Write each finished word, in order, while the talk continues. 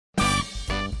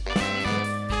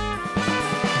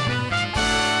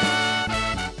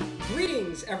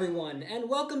everyone, and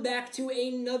welcome back to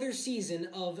another season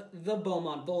of the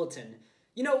Beaumont Bulletin.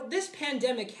 You know, this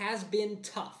pandemic has been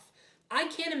tough. I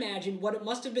can't imagine what it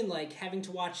must have been like having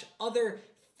to watch other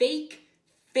fake,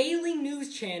 failing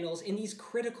news channels in these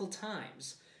critical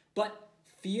times. But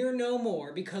fear no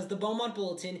more, because the Beaumont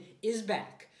Bulletin is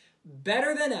back,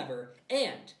 better than ever,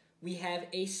 and we have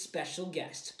a special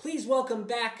guest. Please welcome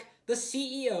back the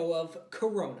CEO of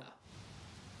Corona.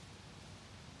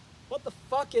 What the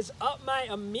fuck is up, my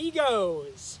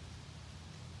amigos?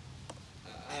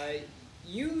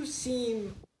 You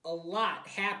seem a lot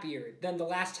happier than the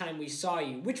last time we saw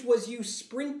you, which was you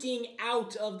sprinting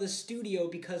out of the studio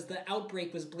because the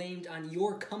outbreak was blamed on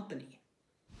your company.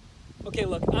 Okay,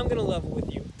 look, I'm gonna level with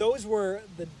you. Those were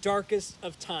the darkest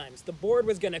of times. The board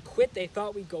was gonna quit, they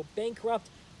thought we'd go bankrupt.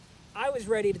 I was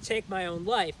ready to take my own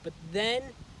life, but then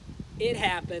it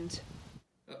happened.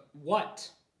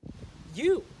 What?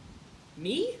 You.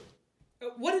 Me?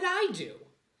 What did I do?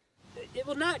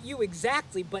 Well, not you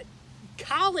exactly, but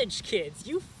college kids.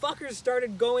 You fuckers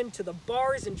started going to the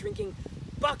bars and drinking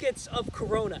buckets of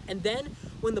Corona. And then,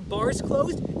 when the bars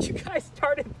closed, you guys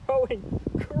started throwing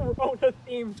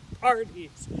Corona-themed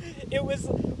parties.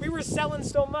 We were selling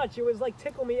so much, it was like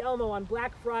Tickle Me Elmo on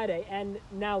Black Friday, and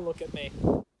now look at me.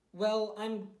 Well,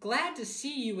 I'm glad to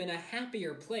see you in a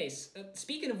happier place.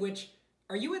 Speaking of which,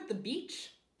 are you at the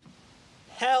beach?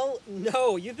 Hell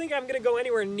no. You think I'm gonna go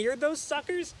anywhere near those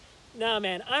suckers? Nah,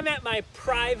 man, I'm at my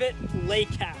private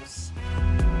lake house.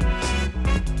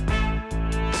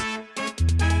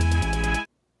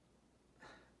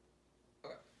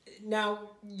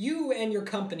 Now, you and your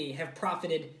company have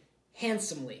profited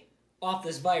handsomely off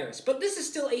this virus, but this is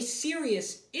still a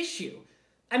serious issue.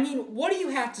 I mean, what do you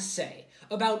have to say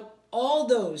about all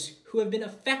those who have been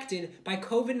affected by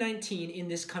COVID-19 in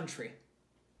this country?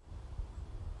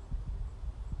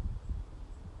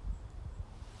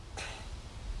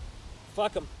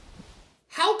 Fuck them.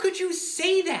 How could you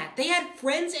say that? They had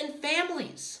friends and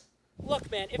families.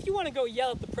 Look, man, if you want to go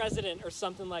yell at the president or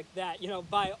something like that,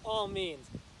 by all means.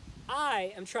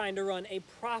 I am trying to run a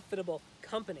profitable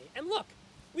company. And look,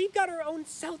 we've got our own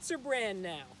seltzer brand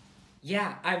now.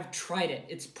 Yeah, I've tried it.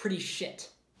 It's pretty shit.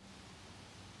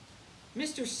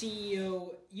 Mr.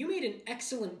 CEO, you made an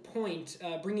excellent point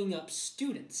bringing up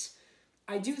students.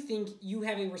 I do think you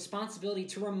have a responsibility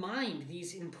to remind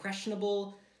these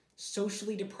impressionable,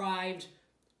 socially deprived,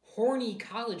 horny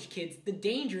college kids the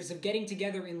dangers of getting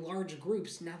together in large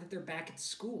groups now that they're back at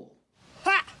school.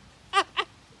 Ha!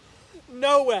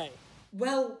 No way.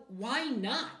 Well, why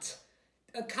not?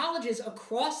 Colleges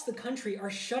across the country are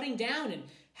shutting down and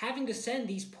having to send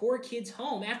these poor kids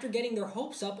home after getting their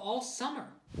hopes up all summer.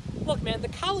 Look, man, the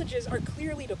colleges are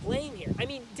clearly to blame here. I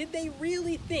mean, did they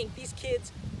really think these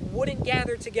kids wouldn't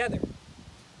gather together?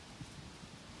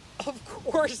 Of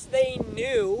course they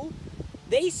knew.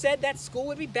 They said that school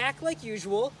would be back like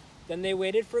usual. Then they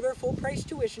waited for their full-price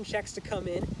tuition checks to come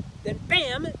in. Then,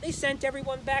 bam, they sent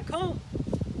everyone back home.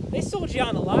 They sold you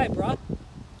on a lie, bruh.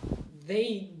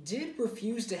 They did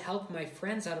refuse to help my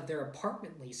friends out of their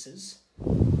apartment leases.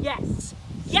 Yes.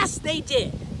 Yes, they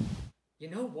did. You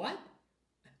know what?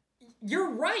 You're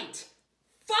right.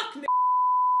 Fuck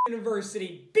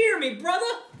University. Beer me, brother.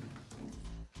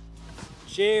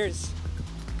 Cheers.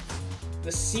 The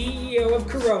CEO of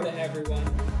Corona, everyone.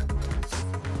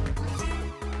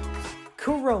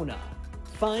 Corona.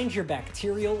 Find your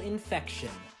bacterial infection.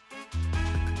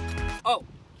 Oh.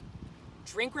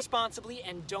 Drink responsibly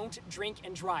and don't drink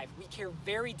and drive. We care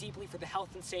very deeply for the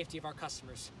health and safety of our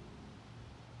customers.